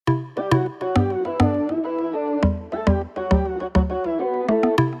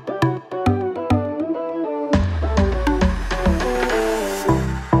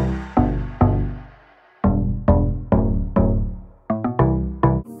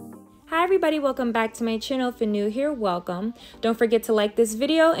everybody, welcome back to my channel. If you're new here, welcome. Don't forget to like this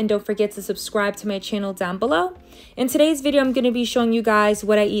video and don't forget to subscribe to my channel down below. In today's video, I'm going to be showing you guys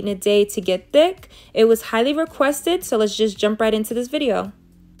what I eat in a day to get thick. It was highly requested, so let's just jump right into this video.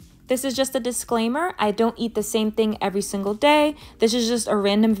 This is just a disclaimer. I don't eat the same thing every single day. This is just a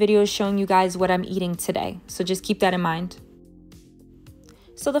random video showing you guys what I'm eating today. So just keep that in mind.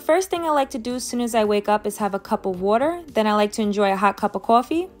 So the first thing I like to do as soon as I wake up is have a cup of water. Then I like to enjoy a hot cup of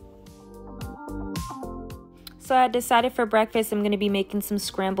coffee. So I decided for breakfast I'm going to be making some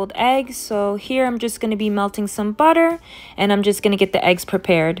scrambled eggs. So here I'm just going to be melting some butter and I'm just going to get the eggs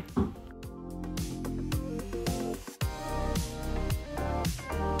prepared.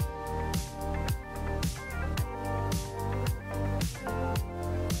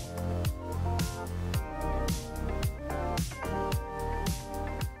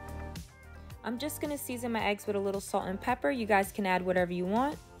 I'm just going to season my eggs with a little salt and pepper. You guys can add whatever you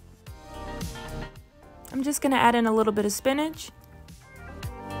want. I'm just going to add in a little bit of spinach.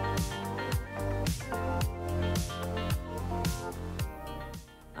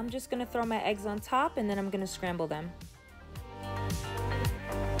 I'm just going to throw my eggs on top and then I'm going to scramble them.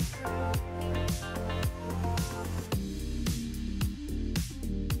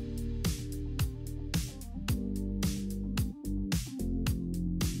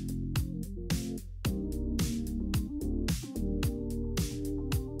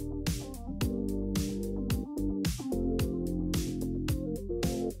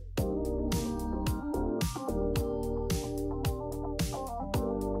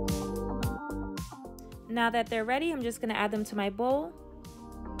 Now that they're ready, I'm just going to add them to my bowl.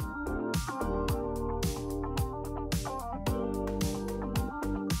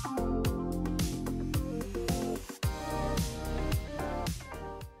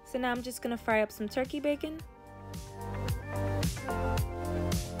 So now I'm just going to fry up some turkey bacon.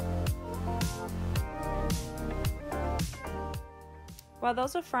 While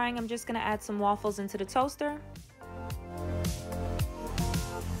those are frying, I'm just going to add some waffles into the toaster.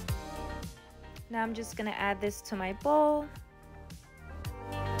 Now I'm just going to add this to my bowl.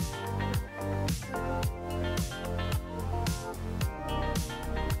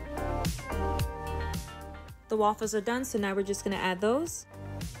 The waffles are done, so now we're just going to add those.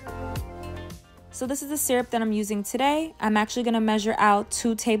 So this is the syrup that I'm using today. I'm actually going to measure out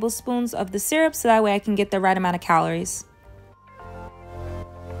 2 tablespoons of the syrup so that way I can get the right amount of calories.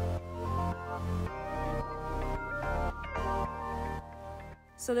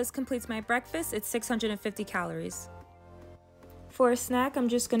 So this completes my breakfast. It's 650 calories. For a snack, I'm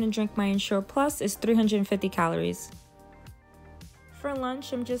just going to drink my Ensure Plus. It's 350 calories. For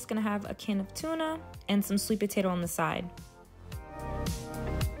lunch, I'm just going to have a can of tuna and some sweet potato on the side.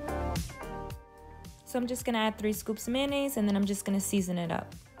 So I'm just going to add 3 scoops of mayonnaise and then I'm just going to season it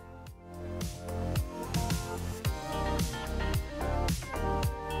up.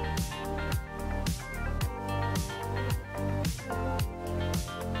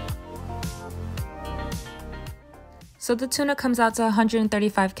 So the tuna comes out to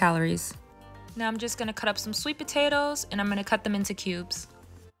 135 calories. Now I'm just going to cut up some sweet potatoes and I'm going to cut them into cubes.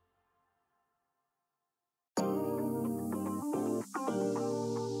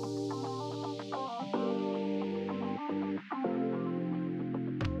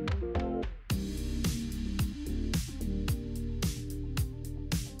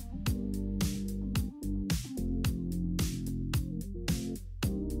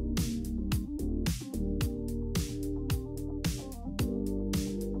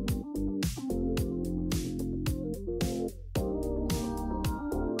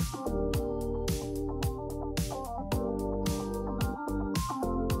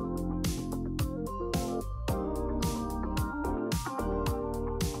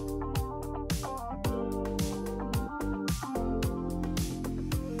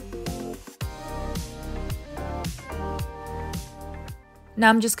 Now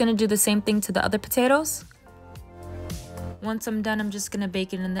I'm just going to do the same thing to the other potatoes. Once I'm done, I'm just going to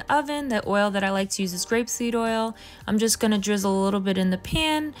bake it in the oven. The oil that I like to use is grapeseed oil. I'm just going to drizzle a little bit in the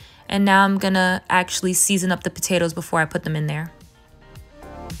pan. And now I'm going to actually season up the potatoes before I put them in there.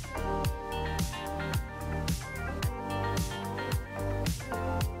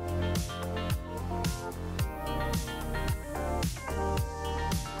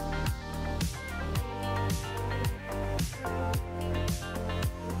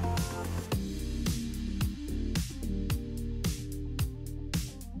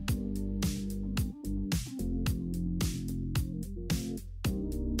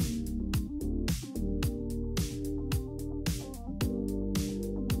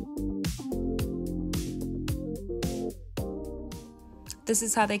 This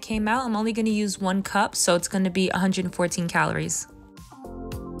is how they came out. I'm only going to use 1 cup, so it's going to be 114 calories.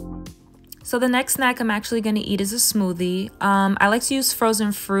 So the next snack I'm actually going to eat is a smoothie. I like to use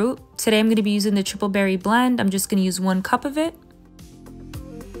frozen fruit. Today I'm going to be using the triple berry blend. I'm just going to use 1 cup of it.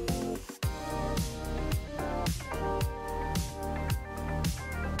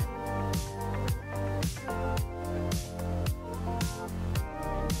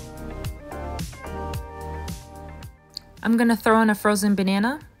 I'm going to throw in a frozen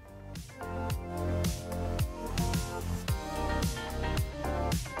banana.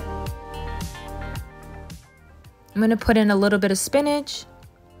 I'm going to put in a little bit of spinach.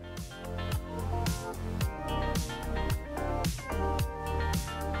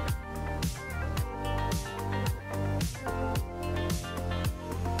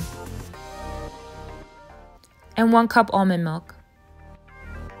 And 1 cup almond milk.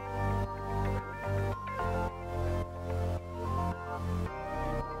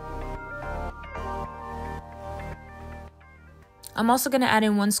 I'm also going to add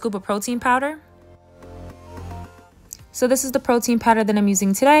in 1 scoop of protein powder. So this is the protein powder that I'm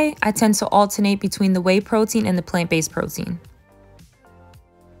using today. I tend to alternate between the whey protein and the plant-based protein.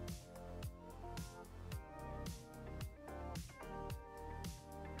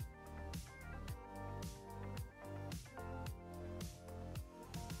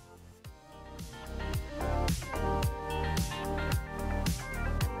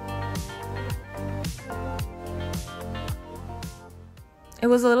 It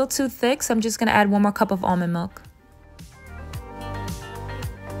was a little too thick, so I'm just going to add 1 more cup of almond milk.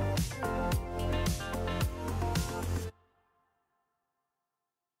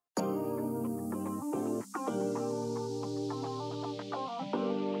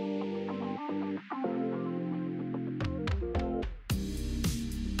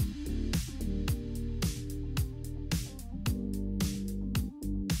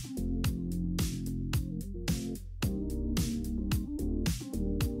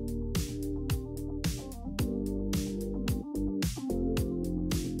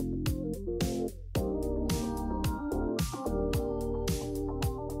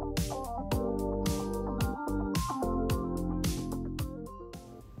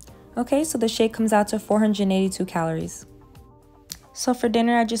 Okay, so the shake comes out to 482 calories. So for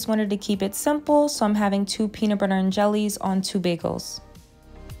dinner, I just wanted to keep it simple, so I'm having 2 peanut butter and jellies on 2 bagels.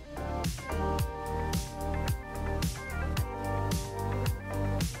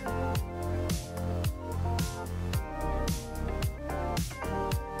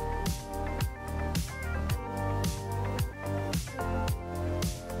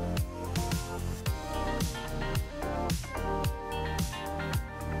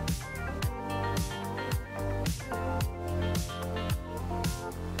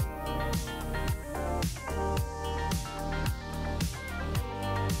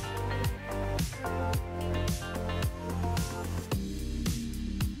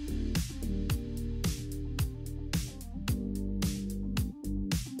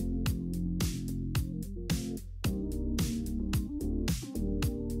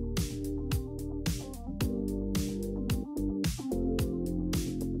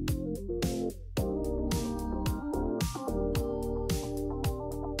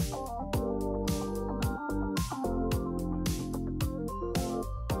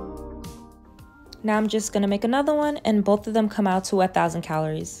 Now I'm just going to make another one, and both of them come out to 1,000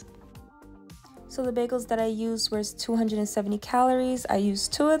 calories. So the bagels that I used was 270 calories. I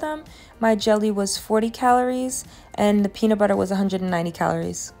used 2 of them. My jelly was 40 calories, and the peanut butter was 190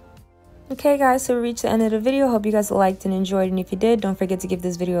 calories. Okay guys, so we reached the end of the video. Hope you guys liked and enjoyed, and if you did, don't forget to give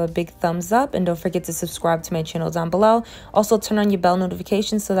this video a big thumbs up, and don't forget to subscribe to my channel down below. Also turn on your bell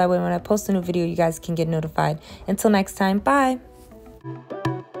notifications so that way when I post a new video, you guys can get notified. Until next time, bye!